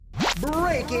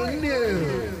Breaking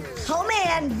news. Oh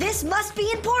man, this must be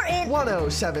important.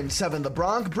 1077 The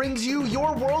Bronc brings you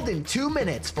your world in 2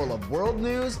 minutes, full of world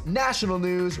news, national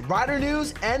news, rider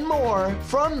news, and more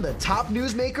from the top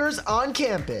newsmakers on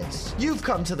campus. You've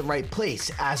come to the right place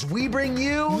as we bring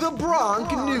you the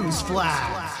Bronc News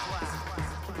Flash.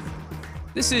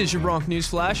 This is your Bronc News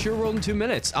Flash, your world in 2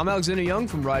 minutes. I'm Alexander Junge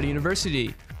from Rider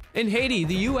University. In Haiti,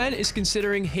 the UN is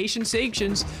considering Haitian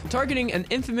sanctions targeting an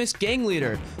infamous gang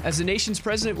leader, as the nation's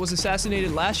president was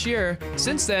assassinated last year.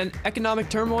 Since then, economic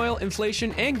turmoil,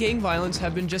 inflation, and gang violence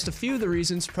have been just a few of the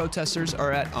reasons protesters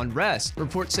are at unrest.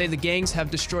 Reports say the gangs have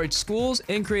destroyed schools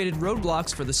and created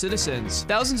roadblocks for the citizens.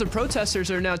 Thousands of protesters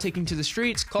are now taking to the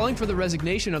streets, calling for the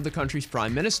resignation of the country's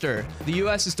prime minister. The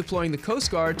US is deploying the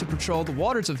Coast Guard to patrol the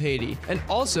waters of Haiti, and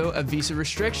also a visa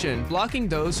restriction, blocking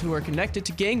those who are connected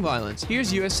to gang violence.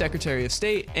 Here's US Secretary of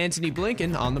State Antony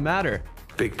Blinken on the matter.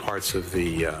 Big parts of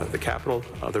the capital,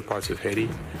 other parts of Haiti,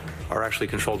 are actually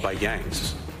controlled by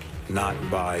gangs, not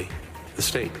by the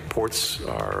state. Ports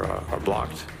are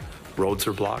blocked, roads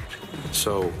are blocked,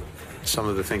 so some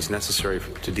of the things necessary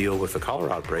to deal with the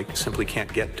cholera outbreak simply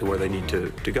can't get to where they need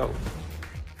to go.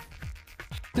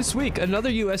 This week, another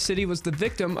U.S. city was the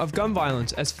victim of gun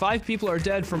violence, as 5 people are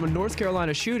dead from a North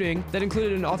Carolina shooting that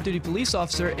included an off-duty police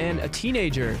officer and a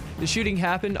teenager. The shooting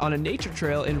happened on a nature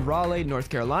trail in Raleigh, North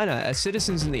Carolina, as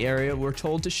citizens in the area were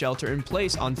told to shelter in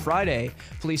place on Friday.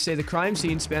 Police say the crime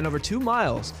scene spanned over 2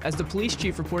 miles, as the police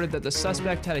chief reported that the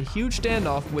suspect had a huge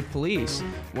standoff with police.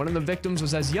 One of the victims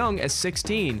was as young as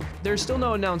 16. There is still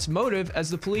no announced motive as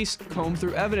the police comb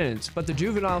through evidence, but the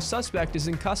juvenile suspect is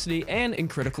in custody and in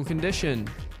critical condition.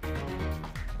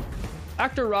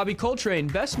 Actor Robbie Coltrane,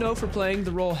 best known for playing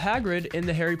the role Hagrid in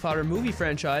the Harry Potter movie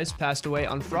franchise, passed away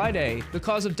on Friday. The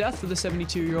cause of death for the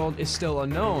 72-year-old is still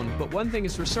unknown, but one thing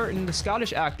is for certain, the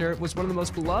Scottish actor was one of the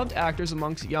most beloved actors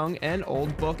amongst young and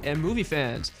old book and movie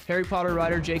fans. Harry Potter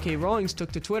writer J.K. Rowling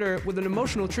took to Twitter with an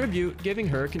emotional tribute, giving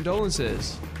her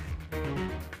condolences.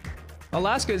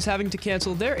 Alaska is having to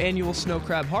cancel their annual snow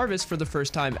crab harvest for the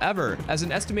first time ever, as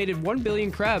an estimated 1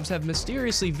 billion crabs have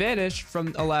mysteriously vanished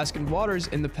from Alaskan waters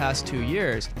in the past 2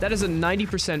 years. That is a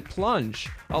 90% plunge.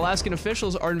 Alaskan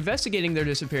officials are investigating their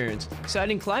disappearance,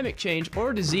 citing climate change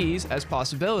or disease as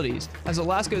possibilities, as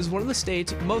Alaska is one of the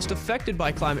states most affected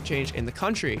by climate change in the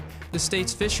country. The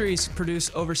state's fisheries produce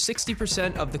over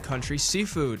 60% of the country's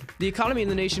seafood. The economy in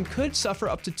the nation could suffer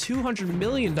up to $200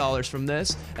 million from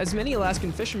this, as many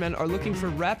Alaskan fishermen are looking for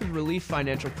rapid relief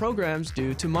financial programs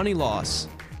due to money loss.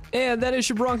 And that is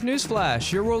your Bronc News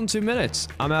Flash, your world in 2 minutes.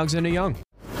 I'm Alexander Junge.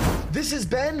 This has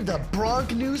been the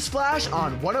Bronc News Flash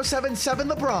on 1077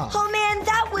 The Bronc. Oh man,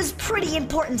 that was pretty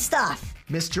important stuff.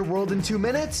 Missed your world in 2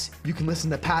 minutes? You can listen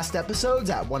to past episodes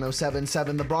at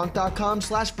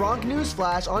 1077thebronc.com/Bronc News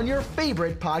Flash on your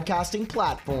favorite podcasting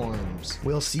platforms.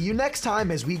 We'll see you next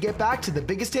time as we get back to the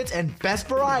biggest hits and best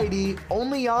variety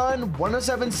only on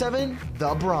 1077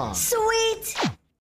 The Bronc. Sweet.